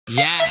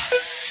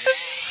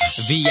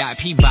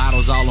VIP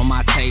bottles all on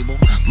my table.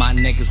 My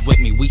niggas with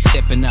me, we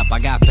sipping up. I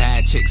got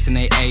bad chicks and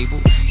they able.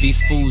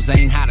 These fools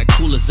ain't how to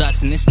cool as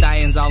us, and this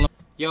stallions all on.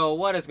 Yo,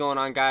 what is going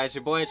on, guys?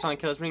 Your boy Echelon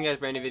KIllaz bringing you guys a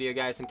brand new video,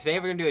 guys. And today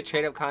we're gonna do a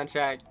trade up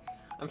contract.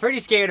 I'm pretty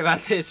scared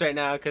about this right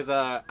now because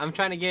I'm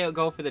trying to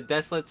go for the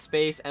Desolate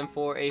Space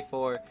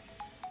M4A4,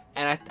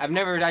 and I've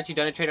never actually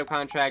done a trade up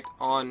contract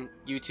on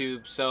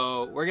YouTube,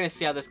 so we're gonna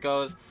see how this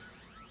goes.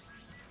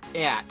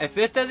 Yeah,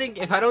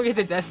 if I don't get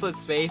the Desolate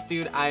Space,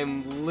 dude,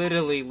 I'm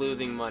literally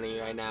losing money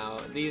right now.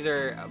 These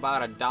are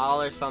about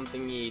 $1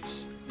 something each.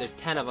 There's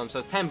 10 of them, so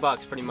it's 10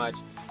 bucks pretty much.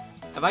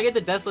 If I get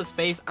the Desolate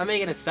Space, I'm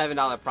making a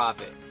 $7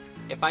 profit.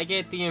 If I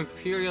get the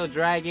Imperial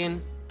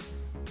Dragon,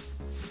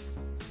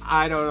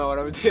 I don't know what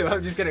I'm gonna do.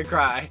 I'm just gonna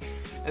cry.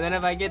 And then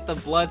if I get the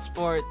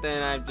Bloodsport,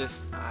 then I'm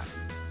just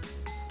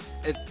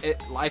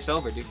life's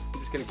over, dude. I'm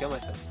just gonna kill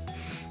myself.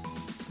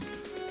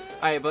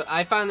 Alright, but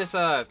I found this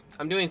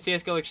I'm doing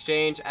CSGO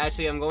exchange.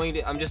 Actually,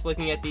 I'm just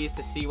looking at these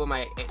to see what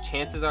my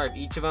chances are of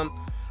each of them.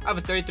 I have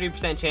a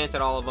 33% chance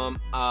at all of them.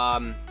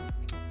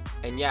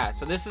 And yeah,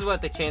 so this is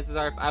what the chances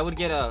are. If I would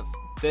get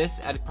this,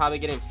 I'd probably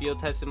get in field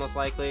tested most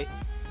likely.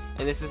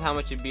 And this is how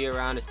much it'd be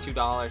around, is $2,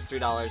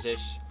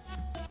 $3-ish.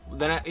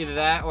 Then either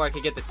that, or I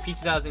could get the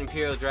P2000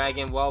 Imperial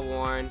Dragon, well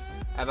worn,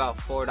 at about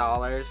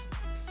 $4.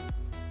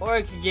 Or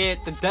I could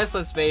get the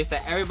Desolate Space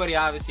that everybody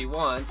obviously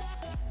wants,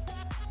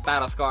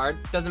 battle scarred.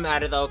 Doesn't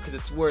matter though, because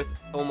it's worth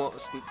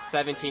almost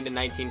 $17 to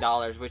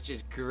 $19, which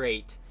is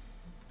great.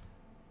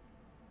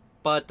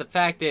 But the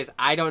fact is,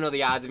 I don't know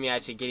the odds of me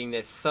actually getting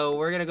this, so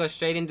we're gonna go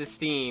straight into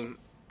Steam,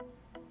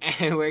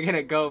 and we're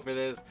gonna go for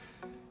this.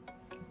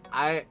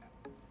 I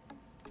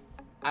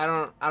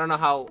don't know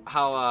how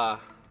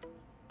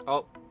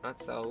oh, not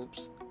so,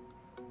 oops.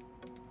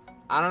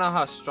 I don't know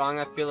how strong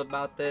I feel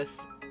about this.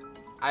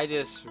 I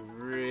just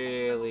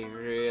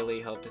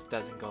really hope this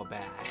doesn't go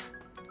bad.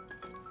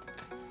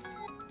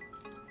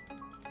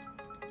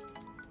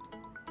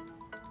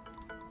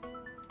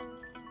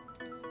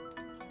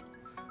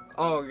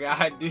 Oh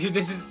god, dude,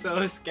 this is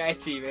so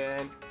sketchy,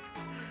 man.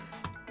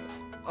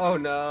 Oh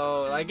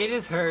no, like it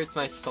just hurts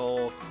my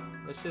soul.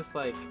 Let's just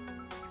like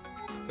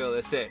fill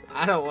this in.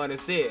 I don't want to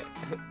see it.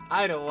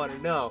 I don't want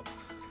to know.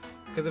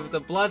 Because if it's a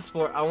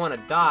Bloodsport, I want to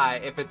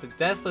die. If it's a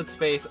Desolate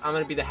Space, I'm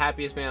going to be the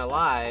happiest man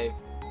alive.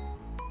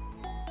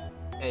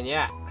 And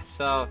yeah,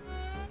 so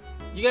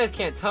you guys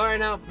can't tell right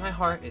now, but my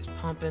heart is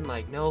pumping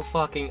like no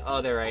fucking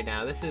other right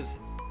now. This is...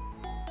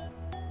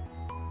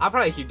 I'll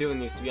probably keep doing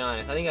these, to be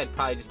honest. I think I'd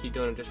probably just keep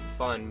doing them just for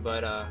fun,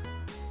 but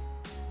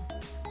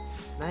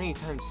not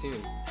anytime soon.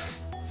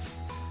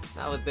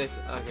 Not with this.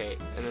 Okay,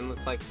 and then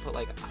let's like put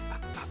like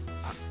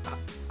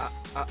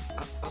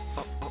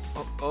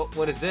oh,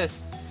 what is this?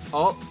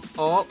 Oh,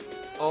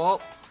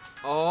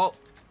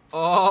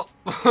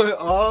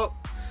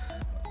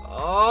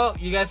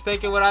 you guys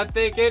thinking what I'm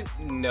thinking?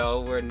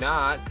 No, we're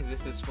not, because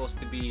this is supposed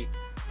to be,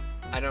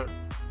 I don't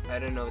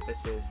know what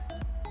this is.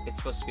 It's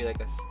supposed to be like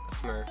a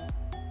Smurf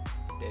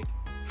dick.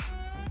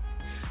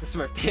 A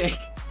Smurf dick.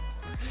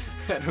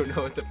 I don't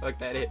know what the fuck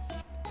that is.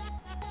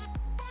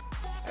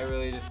 I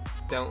really just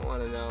don't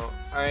want to know.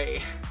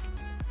 Alright.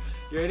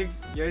 You ready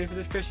for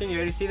this, Christian? You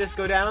ready to see this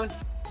go down?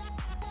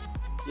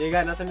 You ain't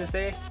got nothing to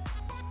say?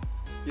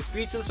 You're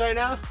speechless right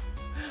now?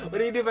 What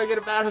do you do if I get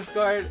a battle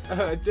scarred?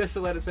 Just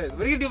to let it say.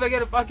 What are you gonna do if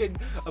I get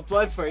a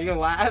Bloodsport? You gonna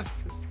laugh?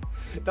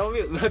 Don't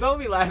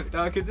be laughing,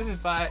 dog, because this is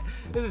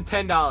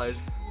 $10.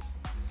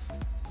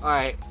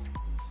 Alright.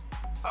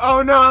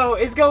 Oh no!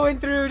 It's going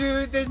through,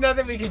 dude! There's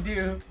nothing we can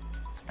do.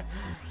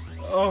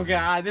 Oh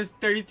god, this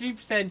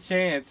 33%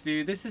 chance,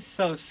 dude. This is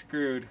so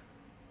screwed.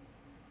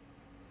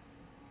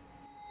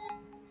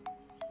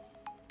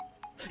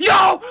 Yo!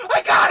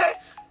 I got it!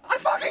 I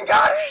fucking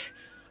got it!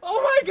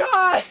 Oh my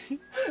god!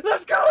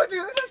 Let's go,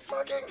 dude! Let's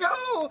fucking go!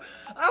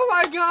 Oh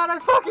my god, I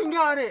fucking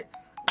got it!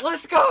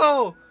 Let's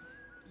go!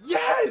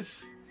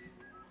 Yes!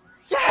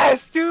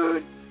 Yes,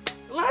 dude!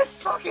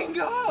 Let's fucking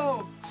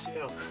go!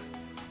 Chill.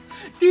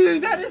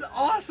 Dude, that is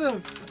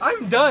awesome!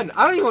 I'm done!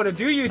 I don't even want to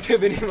do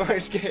YouTube anymore, I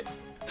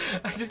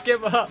just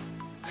give up.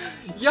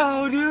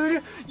 Yo,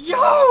 dude!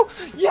 Yo!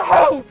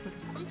 Yo!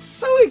 I'm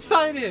so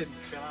excited!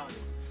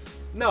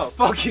 No,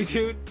 fuck you,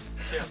 dude.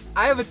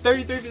 I have a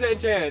 33%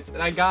 chance,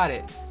 and I got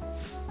it.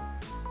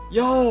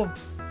 Yo!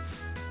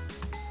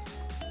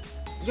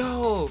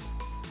 Yo!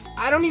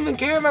 I don't even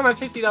care about my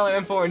 $50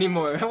 M4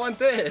 anymore. I want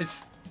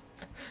this.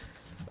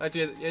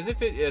 Actually, is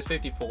it? It's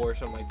 54 or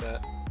something like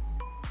that.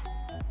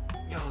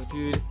 Yo,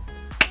 dude.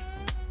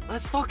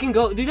 Let's fucking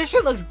go. Dude, this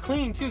shit looks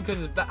clean, too,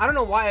 because I don't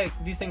know why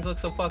these things look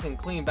so fucking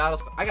clean. I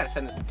gotta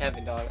send this to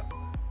Kevin, dog.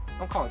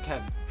 I'm calling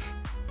Kevin.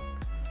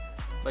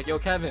 Like, yo,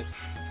 Kevin.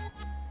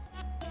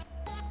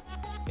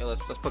 Yo,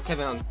 let's put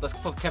Kevin on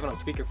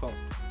speakerphone.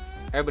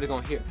 Everybody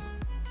gonna hear.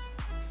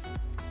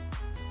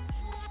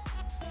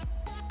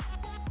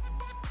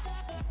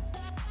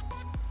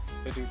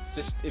 Yo, dude,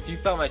 just if you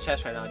felt my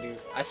chest right now, dude,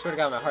 I swear to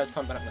God, my heart's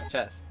pumping up my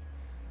chest.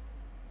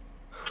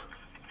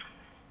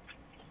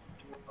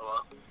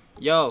 Hello?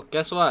 Yo,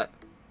 guess what?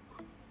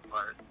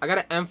 What? I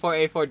got an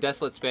M4A4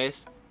 Desolate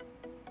Space.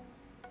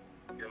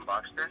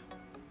 Boxster?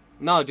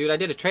 No, dude, I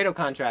did a trade-up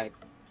contract.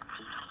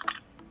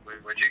 Wait,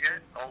 what'd you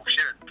get? Oh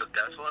shit, the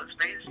Desolate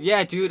space?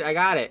 Yeah, dude, I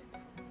got it.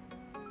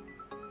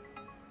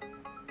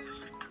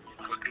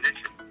 What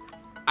condition?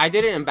 I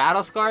did it in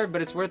Battle Scar,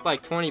 but it's worth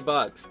like 20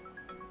 bucks.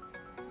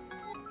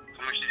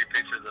 How much did you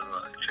pay for the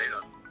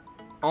trade-up?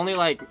 Only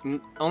like $10.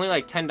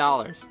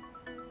 What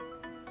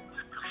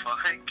the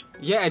fuck?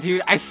 Yeah,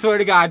 dude, I swear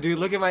to God, dude,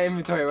 look at my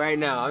inventory right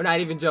now. I'm not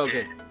even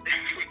joking.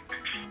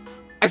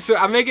 I swear,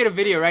 I'm making a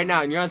video right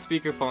now, and you're on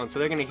speakerphone, so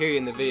they're gonna hear you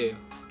in the video.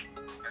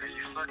 Are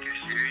you fucking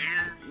serious?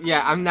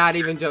 Yeah, I'm not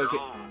even joking.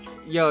 No.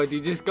 Yo,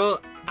 dude, just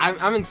go.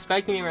 I'm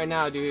inspecting it right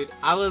now, dude.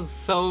 I was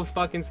so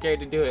fucking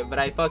scared to do it, but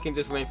I fucking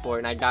just went for it,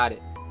 and I got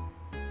it.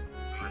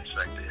 I'm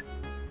inspected.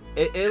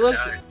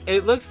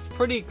 It looks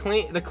pretty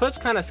clean. The clip's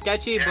kind of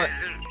sketchy, Yeah, but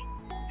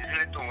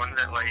isn't it the one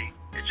that like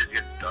it just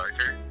gets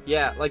darker?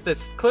 yeah, like the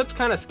clip's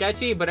kind of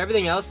sketchy, but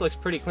everything else looks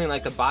pretty clean.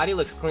 Like the body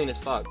looks clean as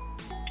fuck.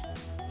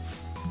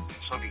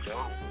 It's fucking dope.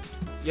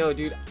 Yo,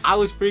 dude, I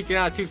was freaking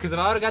out too, because if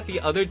I would've got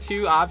the other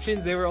two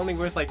options, they were only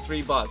worth like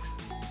 $3.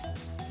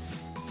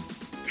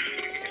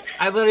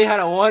 I literally had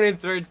a 1 in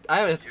 3rd. I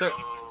had a third.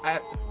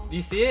 Do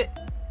you see it?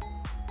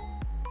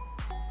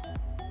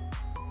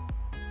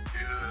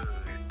 Dude.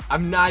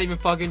 I'm not even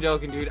fucking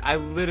joking, dude. I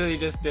literally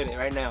just did it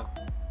right now.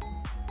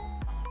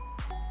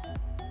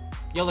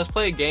 Yo, let's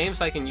play a game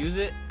so I can use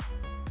it.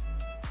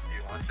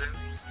 You want this?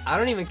 I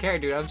don't even care,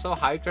 dude. I'm so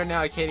hyped right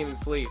now, I can't even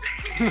sleep.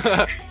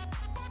 Alright.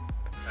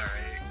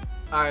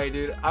 Alright,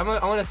 dude. I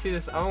want to see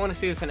this. I want to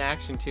see this in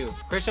action too.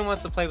 Christian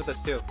wants to play with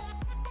us too.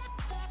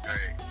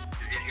 Alright.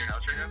 Is he at your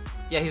house right now?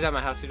 Yeah, he's at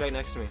my house. He's right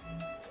next to me.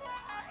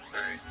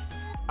 Alright.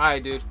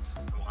 Alright, dude.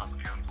 We'll hop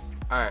with him.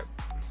 Alright.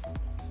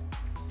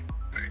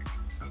 Alright.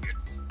 Okay.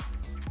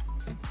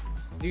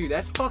 Dude,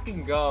 let's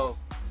fucking go.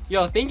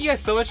 Yo, thank you guys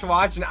so much for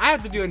watching. I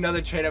have to do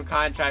another trade-up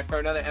contract for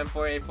another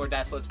M4A4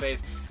 Desolate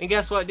space. And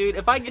guess what, dude?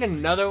 If I get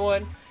another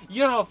one,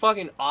 you know how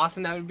fucking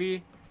awesome that would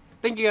be?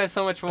 Thank you guys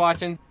so much for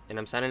watching. And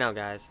I'm signing out,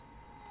 guys.